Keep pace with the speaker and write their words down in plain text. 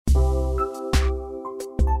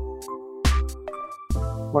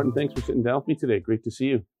Martin, thanks for sitting down with me today. Great to see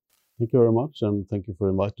you. Thank you very much, and thank you for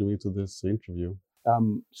inviting me to this interview.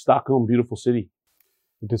 Stockholm, beautiful city.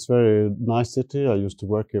 It is a very nice city. I used to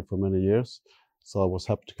work here for many years, so I was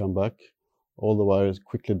happy to come back. Although I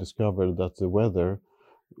quickly discovered that the weather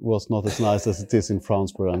was not as nice as it is in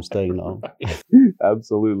France, where I'm staying now.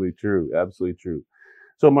 Absolutely true. Absolutely true.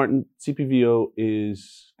 So, Martin, CPVO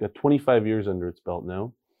is got 25 years under its belt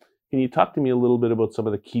now. Can you talk to me a little bit about some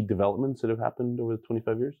of the key developments that have happened over the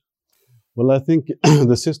 25 years? Well, I think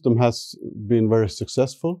the system has been very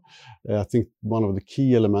successful. I think one of the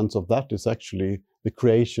key elements of that is actually the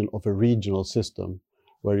creation of a regional system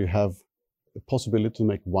where you have the possibility to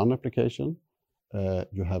make one application,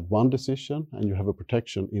 you have one decision, and you have a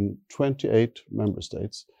protection in 28 member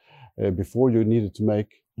states. Before, you needed to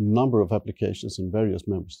make a number of applications in various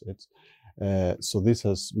member states. So this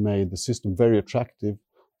has made the system very attractive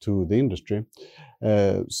to the industry.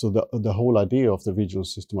 So the whole idea of the regional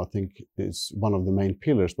system, I think, is one of the main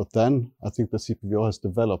pillars. But then I think the CPVO has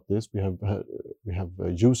developed this. We have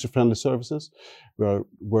user-friendly services. We are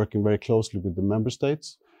working very closely with the member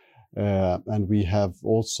states. And we have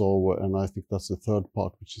also, and I think that's the third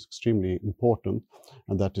part, which is extremely important,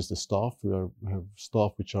 and that is the staff. We have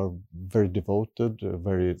staff which are very devoted,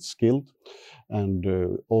 very skilled, and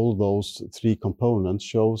all those three components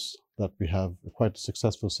shows that we have quite a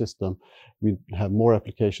successful system. We have more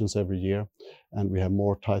applications every year, and we have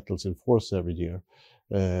more titles in force every year.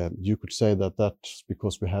 You could say that that's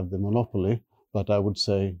because we have the monopoly, but I would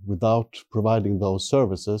say without providing those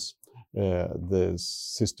services, the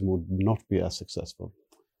system would not be as successful.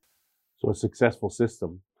 So a successful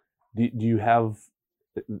system. Do you have,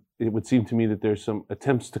 it would seem to me that there's some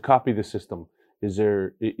attempts to copy the system. Is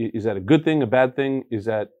that a good thing, a bad thing? Is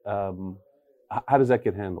that, how does that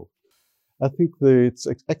get handled? I think that it's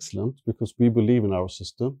excellent because we believe in our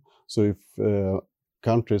system. So if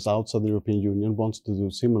countries outside the European Union wants to do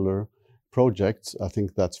similar projects, I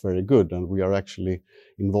think that's very good. And we are actually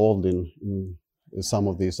involved in some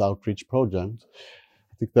of these outreach projects.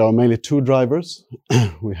 I think there are mainly two drivers.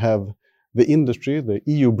 We have the industry, the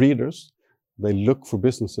EU breeders. They look for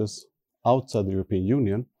businesses outside the European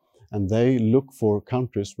Union, and they look for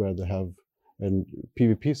countries where they have a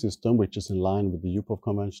PVP system, which is in line with the EUPOV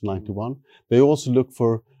Convention 91. They also look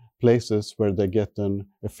for places where they get an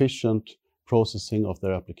efficient processing of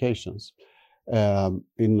their applications.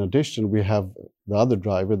 In addition, we have the other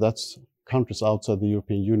driver, that's countries outside the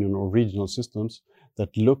European Union or regional systems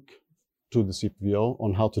that look to the CPVO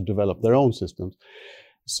on how to develop their own systems.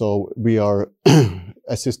 So we are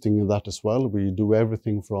assisting in that as well. We do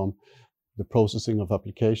everything from the processing of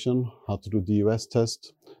application, how to do DOS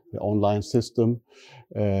test, the online system,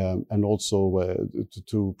 and also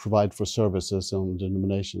to provide for services and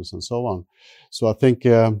denominations and so on. So I think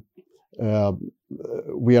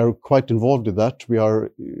we are quite involved in that. I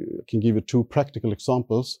can give you two practical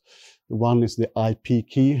examples. One is the IP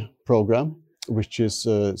Key program, which is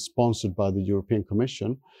sponsored by the European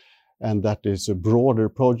Commission. And that is a broader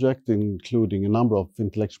project, including a number of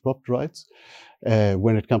intellectual property rights.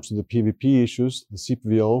 When it comes to the PVP issues, the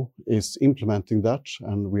CPVO is implementing that,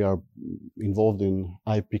 and we are involved in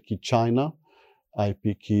IP Key China,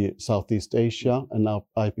 IP Key Southeast Asia, and now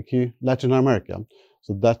IP Key Latin America.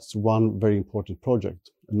 So that's one very important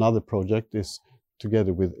project. Another project is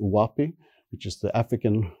together with UAPI, which is the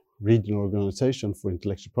African Regional Organization for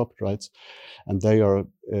Intellectual Property Rights, and they are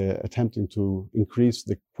attempting to increase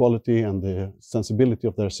the quality and the sensibility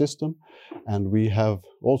of their system. And we have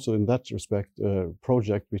also in that respect a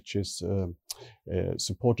project which is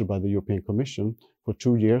supported by the European Commission for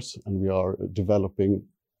 2 years, and we are developing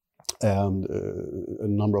a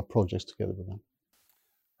number of projects together with them.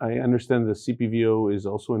 I understand the CPVO is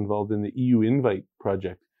also involved in the EU Invite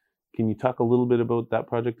project. Can you talk a little bit about that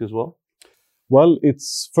project as well? Well,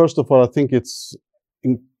 first of all, I think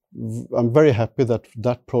I'm very happy that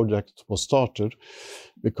that project was started,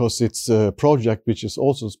 because it's a project which is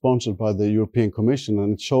also sponsored by the European Commission,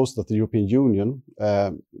 and it shows that the European Union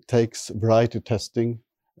takes variety testing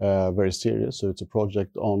very serious. So it's a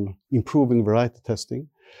project on improving variety testing.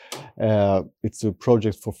 It's a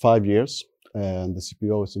project for 5 years, and the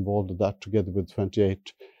CPVO is involved in that together with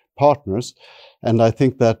 28 partners. And I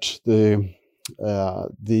think that the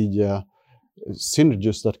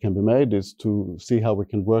synergies that can be made is to see how we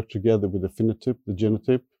can work together with the phenotype, the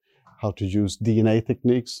genotype, how to use DNA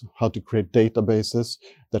techniques, how to create databases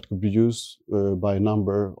that could be used by a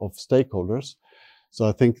number of stakeholders. So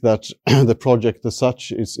I think that the project as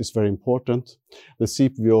such is very important. The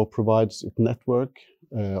CPVO provides a network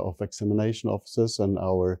of examination officers, and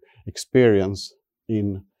our experience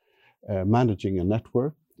in managing a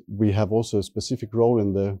network we have also a specific role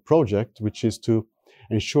in the project, which is to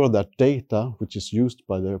ensure that data which is used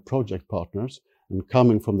by the project partners and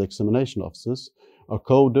coming from the examination offices are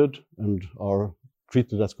coded and are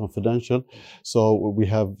treated as confidential. So we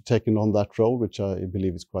have taken on that role, which I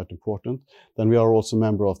believe is quite important. Then we are also a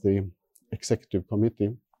member of the executive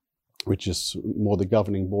committee, which is more the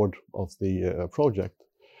governing board of the project.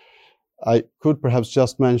 I could perhaps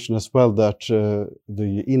just mention as well that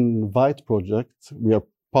the INVITE project, we are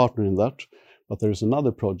partner in that, but there is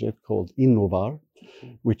another project called Innovar,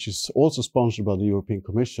 which is also sponsored by the European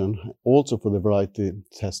Commission, also for the variety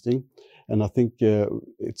testing. And I think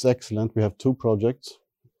it's excellent. We have two projects,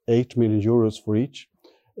 8 million euros for each,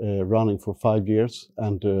 running for 5 years.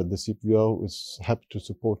 And the CPO is happy to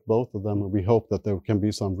support both of them. And we hope that there can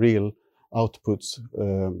be some real outputs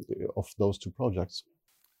of those two projects.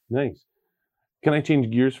 Nice. Can I change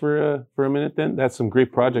gears for a minute then? That's some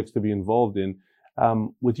great projects to be involved in.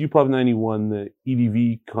 With UPOV 91, the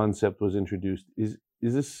EDV concept was introduced. Is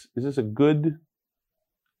this a good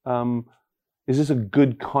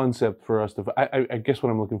concept for us to? I guess what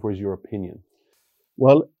I'm looking for is your opinion.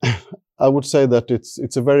 Well, I would say that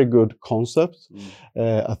it's a very good concept.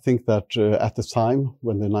 I think that at the time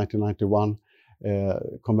when the 1991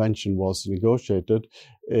 convention was negotiated,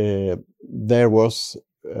 there was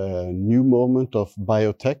a new moment of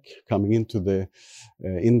biotech coming into the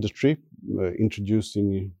industry,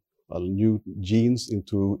 introducing new genes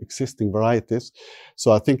into existing varieties.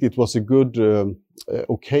 So I think it was a good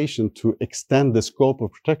occasion to extend the scope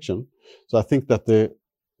of protection. So I think that the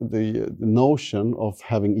notion of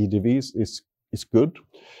having EDVs is good.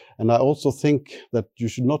 And I also think that you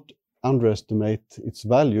should not underestimate its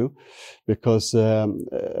value, because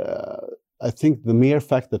I think the mere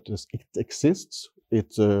fact that it exists,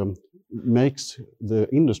 it makes the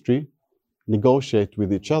industry negotiate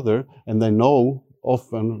with each other, and they know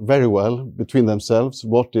often very well between themselves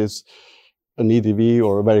what is an EDV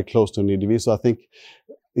or very close to an EDV. So I think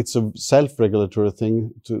it's a self-regulatory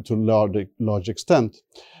thing to a large extent.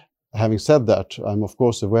 Having said that, I'm of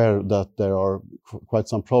course aware that there are quite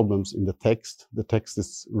some problems in the text. The text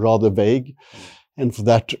is rather vague. And for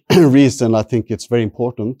that reason, I think it's very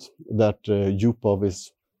important that UPOV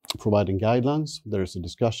is providing guidelines. There is a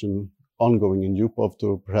discussion ongoing in UPOV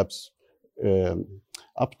to perhaps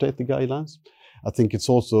update the guidelines. I think it's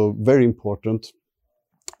also very important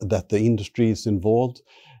that the industry is involved.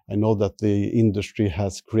 I know that the industry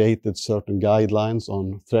has created certain guidelines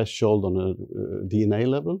on threshold on a DNA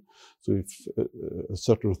level. So if a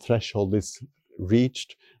certain threshold is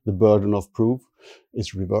reached, the burden of proof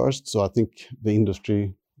is reversed. So I think the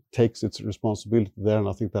industry takes its responsibility there, and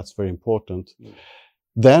I think that's very important.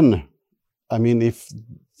 Then, I mean, if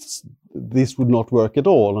this would not work at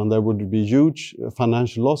all and there would be huge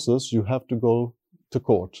financial losses, you have to go to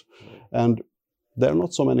court. And there are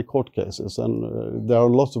not so many court cases, and there are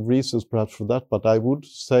lots of reasons perhaps for that, but I would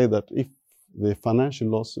say that if the financial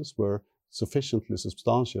losses were sufficiently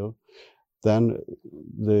substantial, then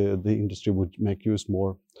the industry would make use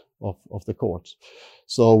more of the courts.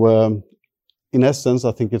 So in essence,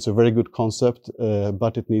 I think it's a very good concept,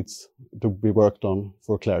 but it needs to be worked on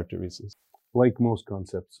for clarity reasons. Like most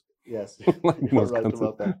concepts. Yes, like most right concepts.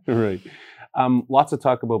 about that. Right. Lots of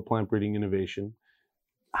talk about plant breeding innovation.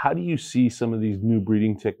 How do you see some of these new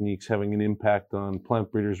breeding techniques having an impact on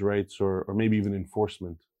plant breeders' rights or maybe even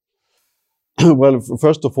enforcement? Well,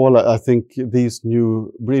 first of all, I think these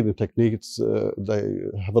new breeding techniques, they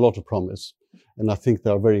have a lot of promise. And I think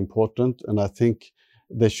they are very important. And I think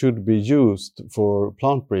they should be used for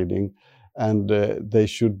plant breeding. And they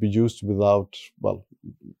should be used without, well,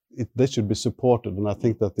 they should be supported. And I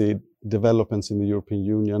think that the developments in the European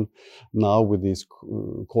Union now with these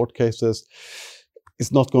court cases,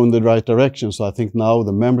 it's not going in the right direction. So I think now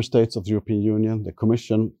the member states of the European Union, the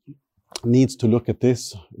Commission, needs to look at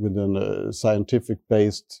this with a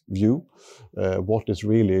scientific-based view. What is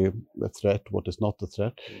really a threat, what is not a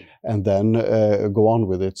threat, and then go on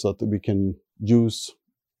with it so that we can use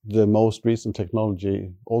the most recent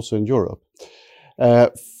technology also in Europe.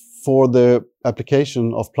 For the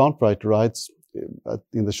application of plant variety rights,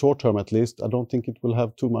 in the short term at least, I don't think it will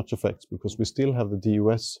have too much effect, because we still have the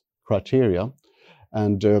DUS criteria.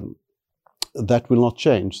 And that will not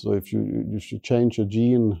change. So if you should change a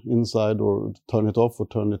gene inside or turn it off or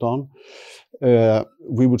turn it on,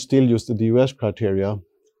 we would still use the DUS criteria.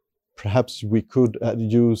 Perhaps we could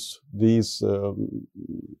use these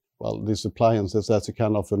these appliances as a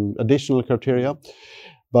kind of an additional criteria.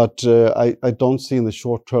 But I don't see in the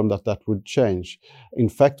short term that would change. In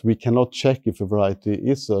fact, we cannot check if a variety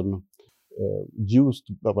is an used,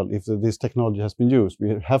 well, if this technology has been used,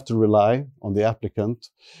 we have to rely on the applicant,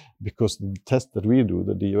 because the test that we do,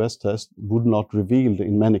 the DUS test, would not reveal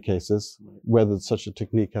in many cases whether such a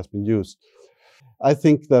technique has been used. I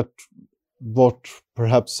think that what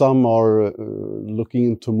perhaps some are looking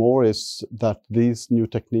into more is that these new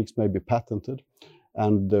techniques may be patented,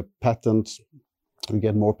 and the patents, we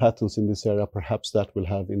get more patents in this area, perhaps that will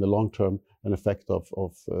have in the long term an effect of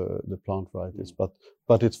the plant varieties,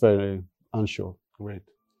 but it's very unsure. Right.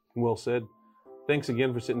 Well said. Thanks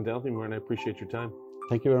again for sitting down with me, and I appreciate your time.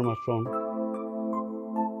 Thank you very much, Ron.